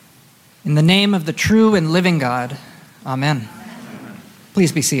In the name of the true and living God, amen.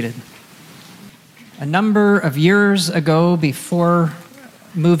 Please be seated. A number of years ago, before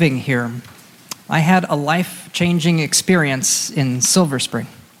moving here, I had a life-changing experience in Silver Spring.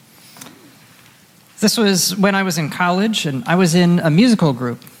 This was when I was in college, and I was in a musical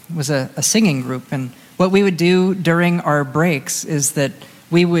group. It was a singing group, and what we would do during our breaks is that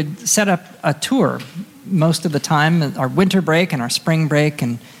we would set up a tour most of the time, our winter break and our spring break,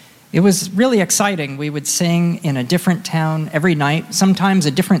 and it was really exciting. We would sing in a different town every night, sometimes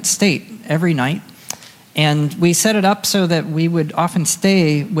a different state every night. And we set it up so that we would often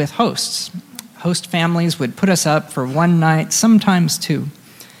stay with hosts. Host families would put us up for one night, sometimes two.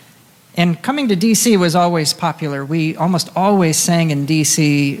 And coming to D.C. was always popular. We almost always sang in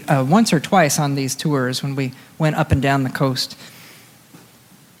D.C. Once or twice on these tours when we went up and down the coast.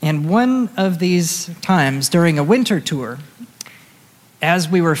 And one of these times during a winter tour, as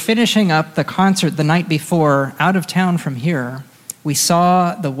we were finishing up the concert the night before, out of town from here, we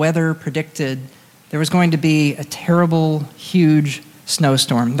saw the weather predicted. There was going to be a terrible, huge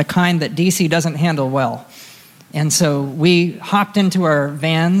snowstorm, the kind that DC doesn't handle well. And so we hopped into our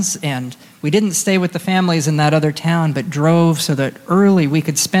vans, and we didn't stay with the families in that other town, but drove so that early we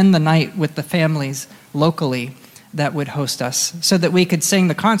could spend the night with the families locally that would host us, so that we could sing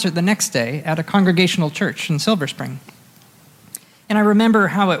the concert the next day at a congregational church in Silver Spring. And I remember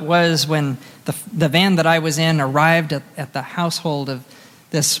how it was when the van that I was in arrived at the household of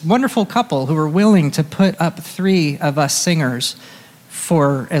this wonderful couple who were willing to put up 3 of us singers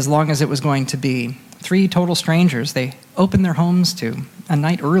for as long as it was going to be. 3 total strangers they opened their homes to a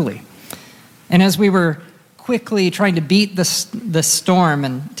night early. And as we were quickly trying to beat the storm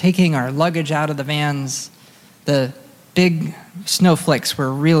and taking our luggage out of the vans, the big snowflakes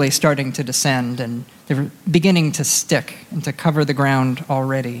were really starting to descend, and they were beginning to stick and to cover the ground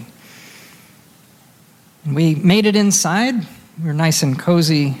already. And we made it inside. We were nice and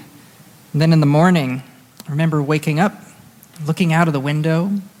cozy. And then in the morning, I remember waking up, looking out of the window,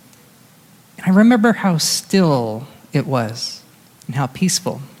 and I remember how still it was and how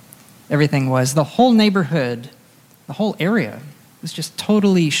peaceful everything was. The whole neighborhood, the whole area was just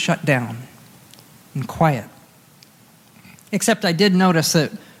totally shut down and quiet. Except I did notice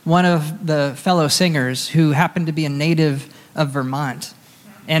that one of the fellow singers, who happened to be a native of Vermont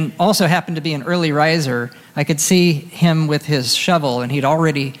and also happened to be an early riser, I could see him with his shovel, and he'd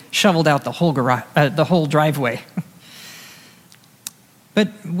already shoveled out the whole driveway. But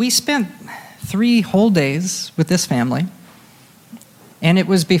we spent 3 whole days with this family, and it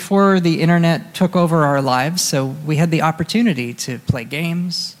was before the internet took over our lives, so we had the opportunity to play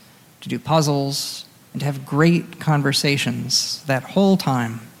games, to do puzzles, and to have great conversations that whole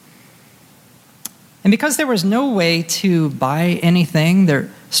time. And because there was no way to buy anything,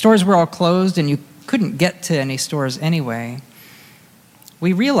 their stores were all closed and you couldn't get to any stores anyway,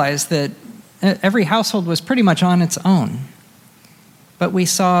 we realized that every household was pretty much on its own. But we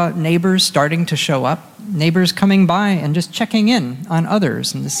saw neighbors starting to show up, neighbors coming by and just checking in on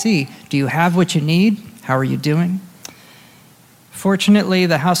others and to see, do you have what you need? How are you doing? Fortunately,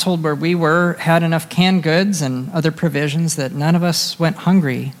 the household where we were had enough canned goods and other provisions that none of us went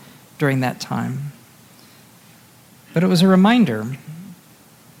hungry during that time. But it was a reminder.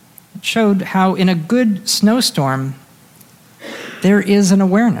 It showed how in a good snowstorm, there is an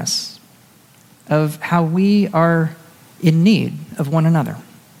awareness of how we are in need of one another.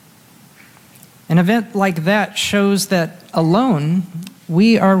 An event like that shows that alone,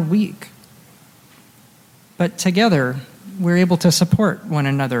 we are weak. But together, we're able to support one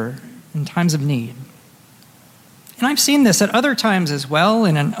another in times of need. And I've seen this at other times as well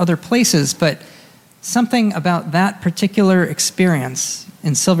and in other places, but something about that particular experience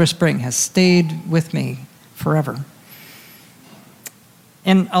in Silver Spring has stayed with me forever.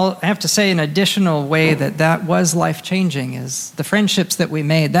 And I'll have to say an additional way that was life-changing is the friendships that we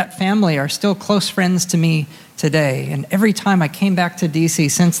made. That family are still close friends to me today. And every time I came back to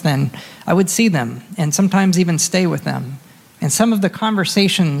DC since then, I would see them and sometimes even stay with them. And some of the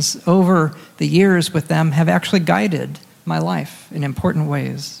conversations over the years with them have actually guided my life in important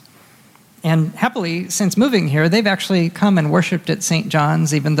ways. And happily, since moving here, they've actually come and worshiped at St.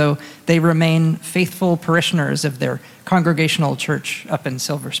 John's, even though they remain faithful parishioners of their congregational church up in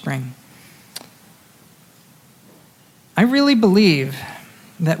Silver Spring. I really believe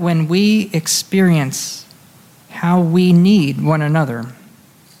that when we experience how we need one another,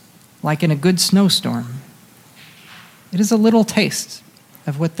 like in a good snowstorm, it is a little taste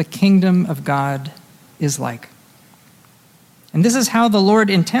of what the kingdom of God is like. And this is how the Lord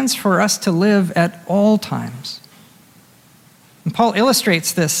intends for us to live at all times. And Paul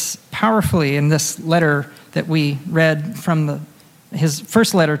illustrates this powerfully in this letter that we read from his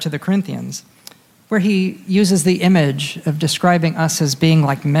first letter to the Corinthians, where he uses the image of describing us as being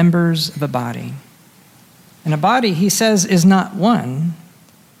like members of a body. And a body, he says, is not one,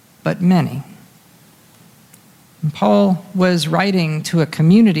 but many. And Paul was writing to a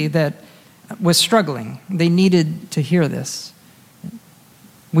community that was struggling. They needed to hear this.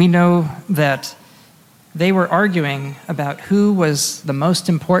 We know that they were arguing about who was the most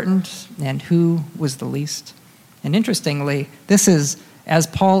important and who was the least. And interestingly, this is as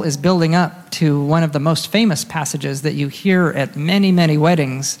Paul is building up to one of the most famous passages that you hear at many, many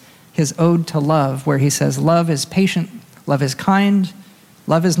weddings, his ode to love, where he says, love is patient, love is kind,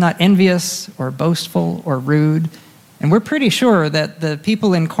 love is not envious or boastful or rude. And we're pretty sure that the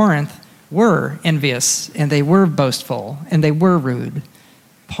people in Corinth were envious and they were boastful and they were rude.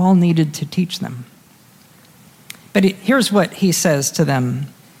 Paul needed to teach them. But here's what he says to them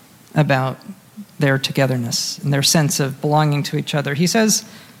about their togetherness and their sense of belonging to each other. He says,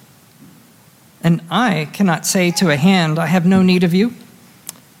 "An eye cannot say to a hand, I have no need of you,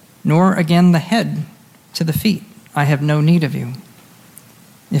 nor again the head to the feet, I have no need of you.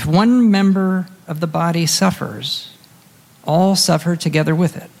 If one member of the body suffers, all suffer together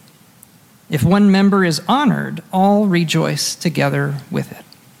with it. If one member is honored, all rejoice together with it."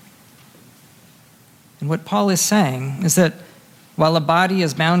 And what Paul is saying is that while a body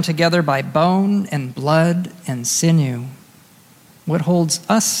is bound together by bone and blood and sinew, what holds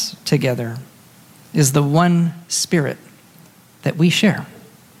us together is the one Spirit that we share.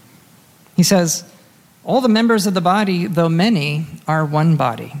 He says, all the members of the body, though many, are one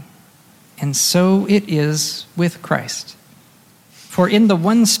body, and so it is with Christ. For in the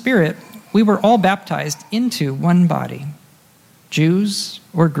one Spirit we were all baptized into one body, Jews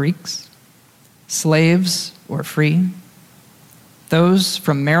or Greeks, slaves or free, those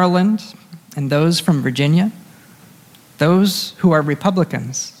from Maryland and those from Virginia, those who are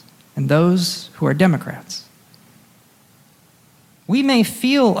Republicans and those who are Democrats. We may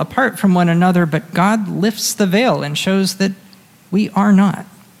feel apart from one another, but God lifts the veil and shows that we are not.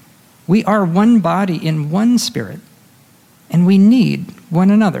 We are one body in one Spirit, and we need one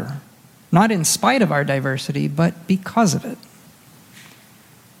another, not in spite of our diversity, but because of it.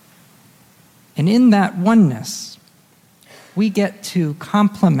 And in that oneness, we get to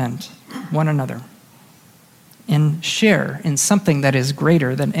complement one another and share in something that is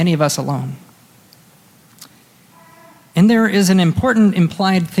greater than any of us alone. And there is an important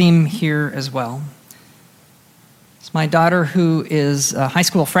implied theme here as well. It's my daughter, who is a high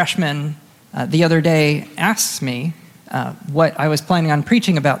school freshman, the other day asked me what I was planning on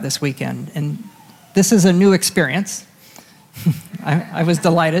preaching about this weekend. And this is a new experience. I was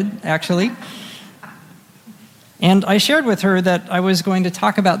delighted, actually. And I shared with her that I was going to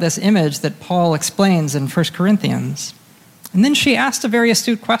talk about this image that Paul explains in 1 Corinthians. And then she asked a very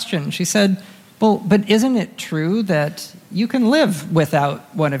astute question. She said, well, but isn't it true that you can live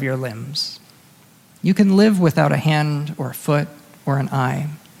without one of your limbs? You can live without a hand or a foot or an eye.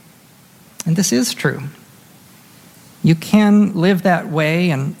 And this is true. You can live that way,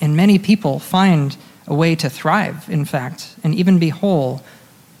 and many people find a way to thrive, in fact, and even be whole.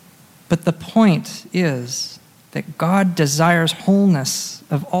 But the point is that God desires wholeness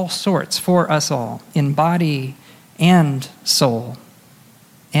of all sorts for us all, in body and soul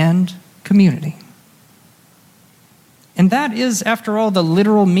and community. And that is, after all, the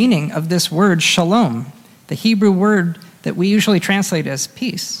literal meaning of this word shalom, the Hebrew word that we usually translate as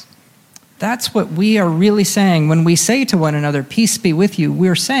peace. That's what we are really saying when we say to one another, peace be with you.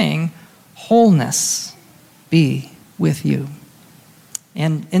 We're saying wholeness be with you.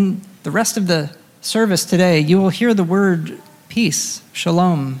 And in the rest of the service today, you will hear the word peace,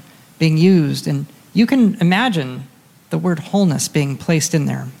 shalom, being used. And you can imagine the word wholeness being placed in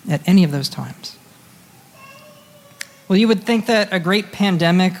there at any of those times. Well, you would think that a great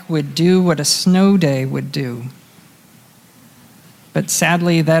pandemic would do what a snow day would do. But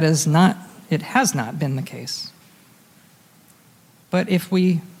sadly, it has not been the case. But if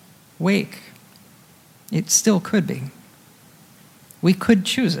we wake, it still could be. We could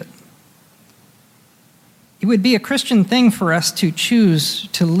choose it. It would be a Christian thing for us to choose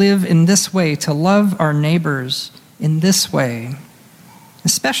to live in this way, to love our neighbors in this way,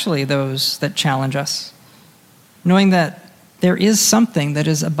 especially those that challenge us, knowing that there is something that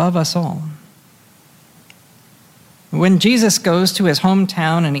is above us all. When Jesus goes to his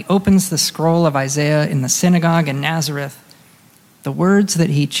hometown and he opens the scroll of Isaiah in the synagogue in Nazareth, the words that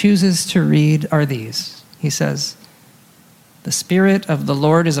he chooses to read are these. He says, "The Spirit of the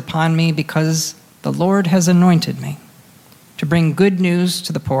Lord is upon me because the Lord has anointed me to bring good news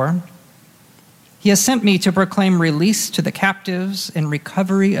to the poor. He has sent me to proclaim release to the captives and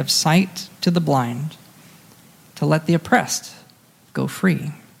recovery of sight to the blind, to let the oppressed go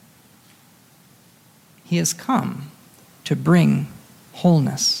free. He has come to bring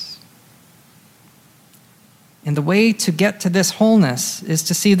wholeness. And the way to get to this wholeness is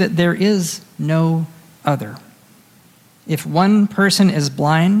to see that there is no other. If one person is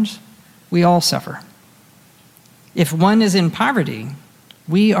blind, we all suffer. If one is in poverty,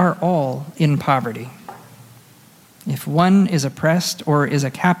 we are all in poverty. If one is oppressed or is a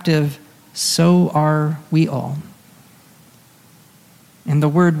captive, so are we all. And the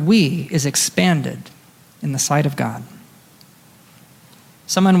word "we" is expanded in the sight of God.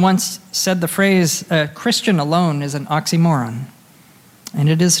 Someone once said the phrase, "A Christian alone is an oxymoron." And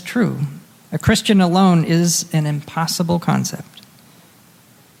it is true. A Christian alone is an impossible concept.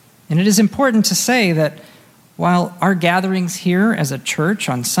 And it is important to say that while our gatherings here as a church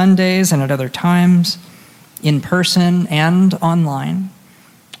on Sundays and at other times, in person and online,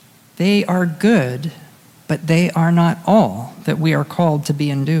 they are good, but they are not all that we are called to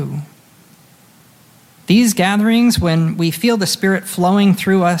be and do. These gatherings, when we feel the Spirit flowing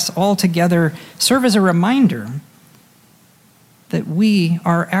through us all together, serve as a reminder that we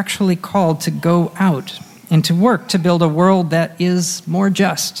are actually called to go out and to work to build a world that is more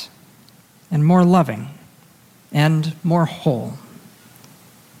just and more loving and more whole.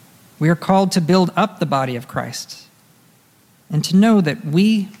 We are called to build up the body of Christ and to know that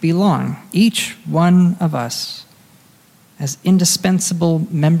we belong, each one of us, as indispensable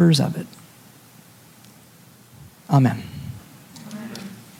members of it. Amen.